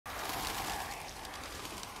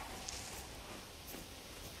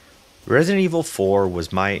Resident Evil 4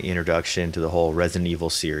 was my introduction to the whole Resident Evil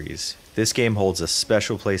series. This game holds a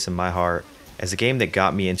special place in my heart as a game that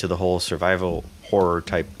got me into the whole survival horror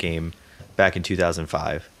type game back in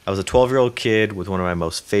 2005. I was a 12-year-old kid with one of my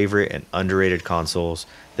most favorite and underrated consoles,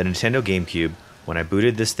 the Nintendo GameCube. When I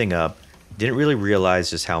booted this thing up, didn't really realize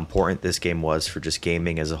just how important this game was for just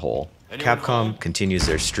gaming as a whole. Capcom continues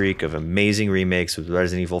their streak of amazing remakes with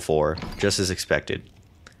Resident Evil 4, just as expected.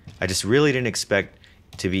 I just really didn't expect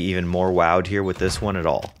to be even more wowed here with this one at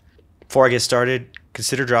all. Before I get started,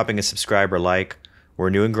 consider dropping a subscribe or like. We're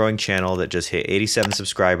a new and growing channel that just hit 87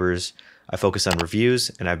 subscribers. I focus on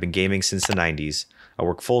reviews, and I've been gaming since the 90s. I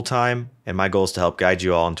work full-time, and my goal is to help guide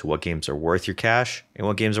you all into what games are worth your cash and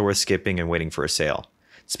what games are worth skipping and waiting for a sale.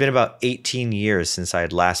 It's been about 18 years since I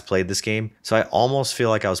had last played this game, so I almost feel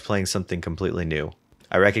like I was playing something completely new.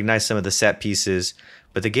 I recognize some of the set pieces,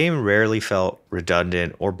 but the game rarely felt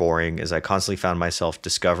redundant or boring as I constantly found myself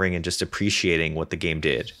discovering and just appreciating what the game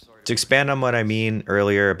did. To expand on what I mean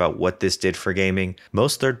earlier about what this did for gaming,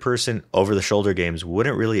 most third-person over-the-shoulder games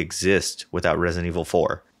wouldn't really exist without Resident Evil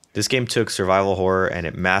 4. This game took survival horror and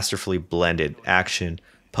it masterfully blended action,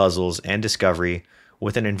 puzzles, and discovery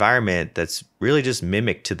with an environment that's really just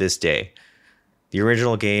mimicked to this day. The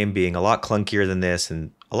original game being a lot clunkier than this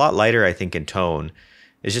and a lot lighter, I think, in tone,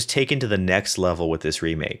 is just taken to the next level with this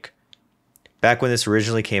remake. Back when this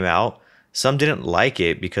originally came out, some didn't like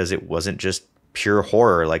it because it wasn't just pure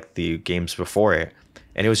horror like the games before it,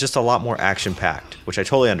 and it was just a lot more action-packed, which I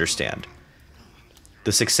totally understand.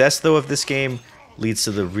 The success, though, of this game leads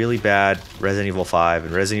to the really bad Resident Evil 5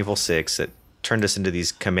 and Resident Evil 6 that turned us into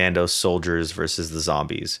these commando soldiers versus the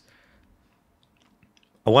zombies.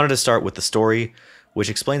 I wanted to start with the story,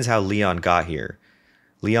 which explains how Leon got here.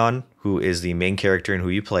 Leon, who is the main character and who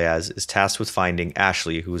you play as, is tasked with finding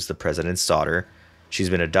Ashley, who is the president's daughter.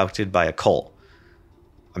 She's been abducted by a cult.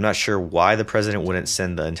 I'm not sure why the president wouldn't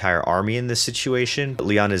send the entire army in this situation, but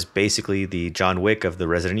Leon is basically the John Wick of the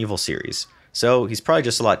Resident Evil series, so he's probably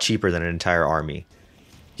just a lot cheaper than an entire army.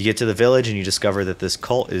 You get to the village and you discover that this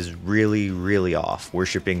cult is really off,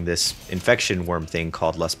 worshipping this infection worm thing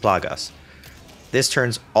called Las Plagas. This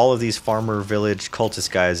turns all of these farmer village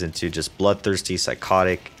cultist guys into just bloodthirsty,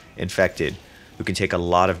 psychotic, infected, who can take a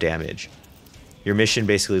lot of damage. Your mission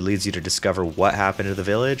basically leads you to discover what happened to the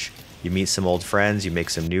village. You meet some old friends, you make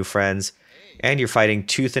some new friends, and you're fighting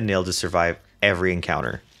tooth and nail to survive every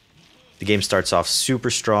encounter. The game starts off super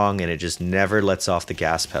strong and it just never lets off the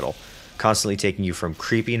gas pedal, constantly taking you from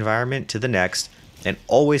creepy environment to the next, and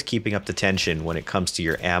always keeping up the tension when it comes to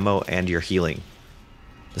your ammo and your healing.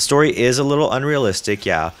 The story is a little unrealistic,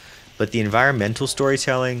 yeah, but the environmental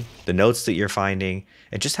storytelling, the notes that you're finding,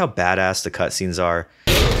 and just how badass the cutscenes are.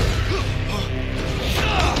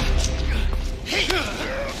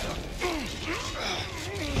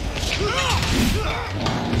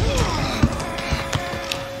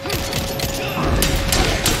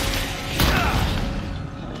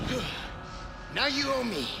 Now you owe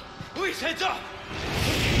me. Luis, heads up!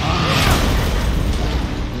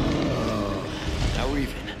 Now we're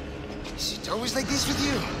even. Is it always like this with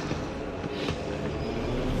you?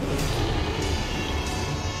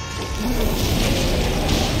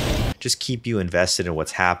 Just keep you invested in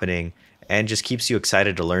what's happening and just keeps you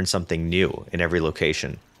excited to learn something new in every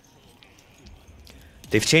location.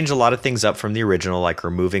 They've changed a lot of things up from the original, like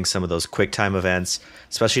removing some of those quick time events,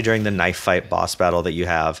 especially during the knife fight boss battle that you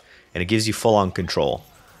have, and it gives you full-on control.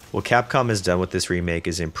 What Capcom has done with this remake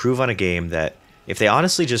is improve on a game that, if they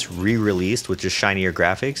honestly just re-released with just shinier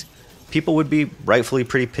graphics, people would be rightfully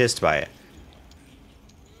pretty pissed by it.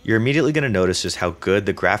 You're immediately going to notice just how good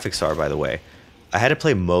the graphics are, by the way. I had to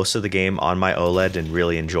play most of the game on my OLED and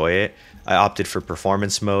really enjoy it. I opted for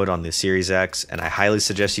performance mode on the Series X, and I highly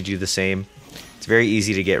suggest you do the same. It's very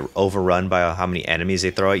easy to get overrun by how many enemies they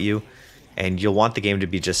throw at you, and you'll want the game to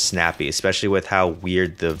be just snappy, especially with how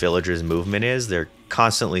weird the villagers' movement is. They're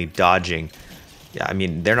constantly dodging. Yeah, I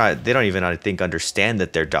mean, they don't even, I think, understand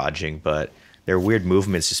that they're dodging, but their weird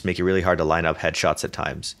movements just make it really hard to line up headshots at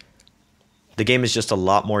times. The game is just a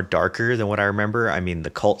lot more darker than what I remember. I mean, the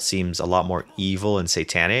cult seems a lot more evil and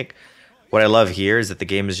satanic. What I love here is that the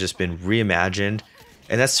game has just been reimagined,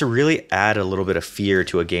 and that's to really add a little bit of fear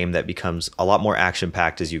to a game that becomes a lot more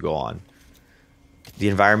action-packed as you go on. The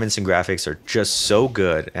environments and graphics are just so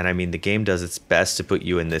good, and I mean, the game does its best to put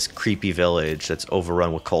you in this creepy village that's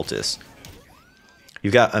overrun with cultists.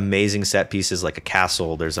 You've got amazing set pieces like a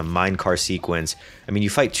castle, there's a minecar sequence. I mean, you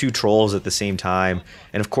fight two trolls at the same time,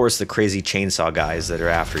 and of course the crazy chainsaw guys that are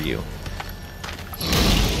after you.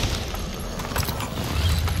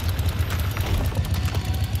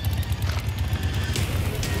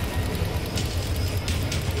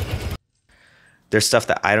 There's stuff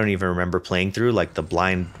that I don't even remember playing through, like the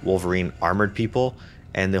blind Wolverine armored people,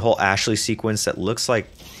 and the whole Ashley sequence that looks like,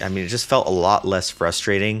 I mean, it just felt a lot less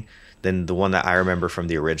frustrating than the one that I remember from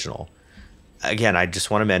the original. Again, I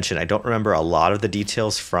just want to mention, I don't remember a lot of the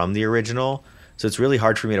details from the original, so it's really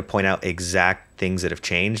hard for me to point out exact things that have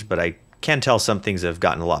changed, but I can tell some things have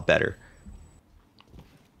gotten a lot better.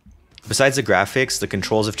 Besides the graphics, the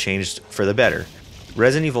controls have changed for the better.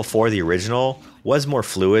 Resident Evil 4, the original, was more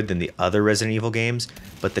fluid than the other Resident Evil games,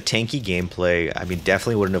 but the tanky gameplay, I mean,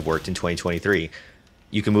 definitely wouldn't have worked in 2023.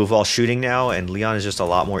 You can move while shooting now, and Leon is just a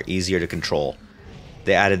lot more easier to control.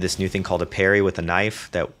 They added this new thing called a parry with a knife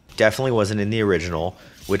that definitely wasn't in the original,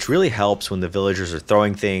 which really helps when the villagers are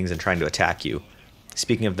throwing things and trying to attack you.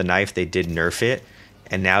 Speaking of the knife, they did nerf it,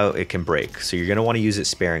 and now it can break, so you're going to want to use it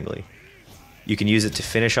sparingly. You can use it to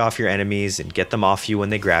finish off your enemies and get them off you when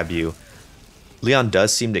they grab you. Leon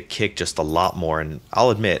does seem to kick just a lot more, and I'll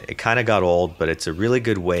admit, it kind of got old, but it's a really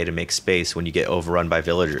good way to make space when you get overrun by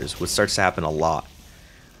villagers, which starts to happen a lot.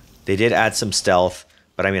 They did add some stealth,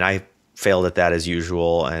 but I mean, I failed at that as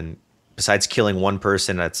usual, and besides killing one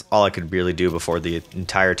person, that's all I could really do before the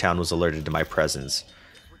entire town was alerted to my presence.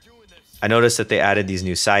 I noticed that they added these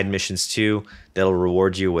new side missions too, that'll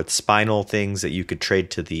reward you with spinal things that you could trade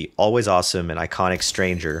to the always awesome and iconic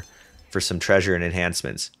Stranger for some treasure and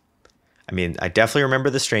enhancements. I mean, I definitely remember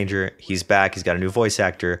the Stranger. He's back, he's got a new voice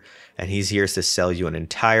actor, and he's here to sell you an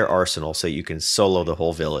entire arsenal so you can solo the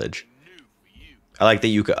whole village. I like that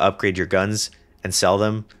you could upgrade your guns and sell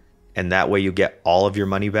them, and that way you get all of your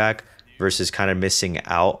money back versus kind of missing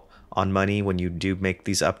out on money when you do make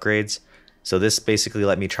these upgrades. So this basically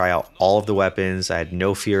let me try out all of the weapons. I had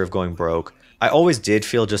no fear of going broke. I always did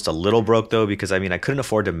feel just a little broke though, because I mean, I couldn't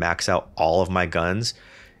afford to max out all of my guns.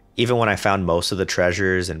 Even when I found most of the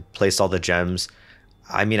treasures and placed all the gems.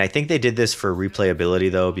 I mean, I think they did this for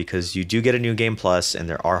replayability though, because you do get a new game plus and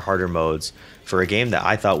there are harder modes for a game that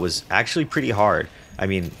I thought was actually pretty hard. I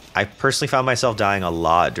mean, I personally found myself dying a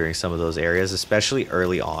lot during some of those areas, especially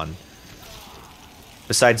early on.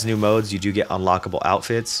 Besides new modes, you do get unlockable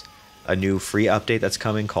outfits, a new free update that's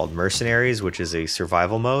coming called Mercenaries, which is a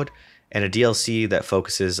survival mode, and a DLC that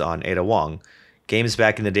focuses on Ada Wong. Games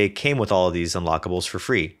back in the day came with all of these unlockables for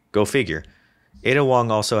free. Go figure. Ada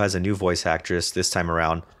Wong also has a new voice actress this time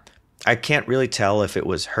around. I can't really tell if it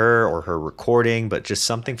was her or her recording, but just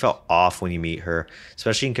something felt off when you meet her,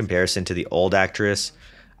 especially in comparison to the old actress.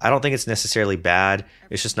 I don't think it's necessarily bad,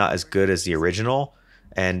 it's just not as good as the original.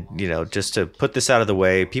 And, you know, just to put this out of the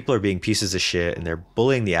way, people are being pieces of shit and they're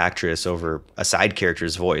bullying the actress over a side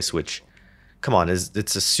character's voice, which, come on,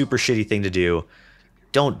 it's a super shitty thing to do.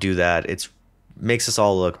 Don't do that. It makes us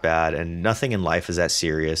all look bad, and nothing in life is that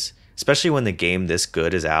serious, especially when the game this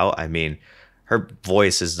good is out. I mean, her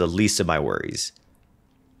voice is the least of my worries.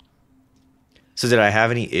 So did I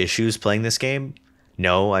have any issues playing this game?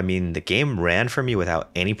 No, I mean, the game ran for me without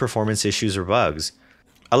any performance issues or bugs.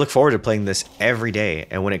 I look forward to playing this every day,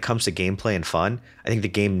 and when it comes to gameplay and fun, I think the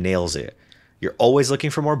game nails it. You're always looking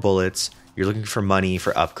for more bullets, you're looking for money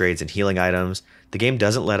for upgrades and healing items. The game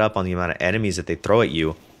doesn't let up on the amount of enemies that they throw at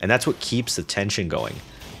you, and that's what keeps the tension going.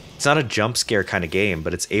 It's not a jump scare kind of game,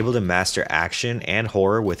 but it's able to master action and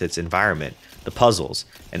horror with its environment, the puzzles,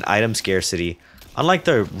 and item scarcity, unlike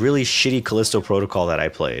the really shitty Callisto Protocol that I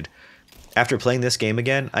played. After playing this game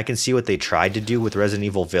again, I can see what they tried to do with Resident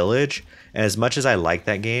Evil Village, and as much as I like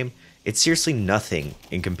that game, it's seriously nothing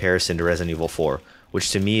in comparison to Resident Evil 4,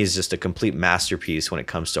 which to me is just a complete masterpiece when it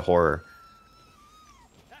comes to horror.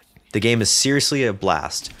 The game is seriously a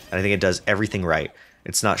blast, and I think it does everything right.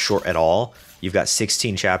 It's not short at all. You've got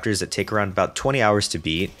 16 chapters that take around about 20 hours to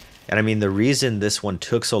beat, and I mean, the reason this one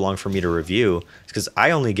took so long for me to review is because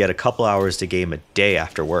I only get a couple hours to game a day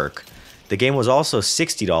after work. The game was also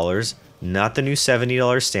 $60, not the new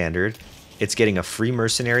 $70 standard. It's getting a free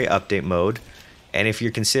mercenary update mode, and if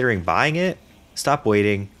you're considering buying it, stop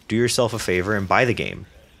waiting, do yourself a favor, and buy the game.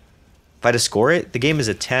 If I had to score it, the game is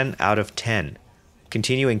a 10 out of 10,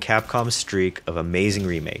 continuing Capcom's streak of amazing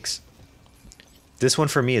remakes. This one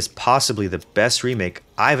for me is possibly the best remake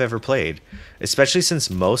I've ever played, especially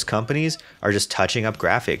since most companies are just touching up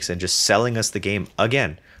graphics and just selling us the game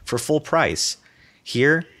again for full price.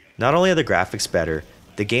 Here, not only are the graphics better,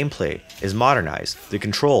 the gameplay is modernized, the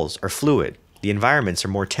controls are fluid, the environments are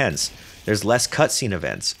more tense, there's less cutscene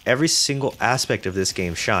events, every single aspect of this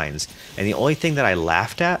game shines, and the only thing that I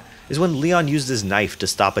laughed at is when Leon used his knife to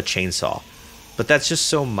stop a chainsaw. But that's just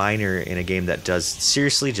so minor in a game that does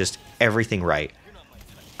seriously just everything right.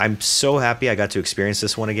 I'm so happy I got to experience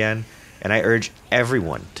this one again, and I urge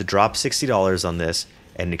everyone to drop $60 on this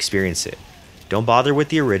and experience it. Don't bother with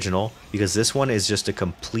the original, because this one is just a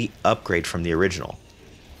complete upgrade from the original.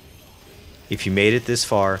 If you made it this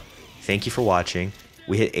far, thank you for watching.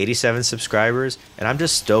 We hit 87 subscribers, and I'm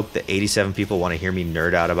just stoked that 87 people want to hear me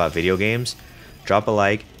nerd out about video games. Drop a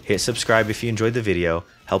like, hit subscribe if you enjoyed the video,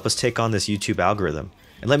 help us take on this YouTube algorithm,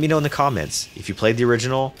 and let me know in the comments, if you played the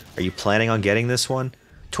original, are you planning on getting this one?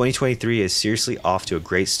 2023 is seriously off to a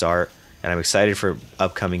great start, and I'm excited for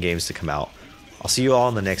upcoming games to come out. I'll see you all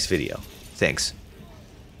in the next video. Thanks.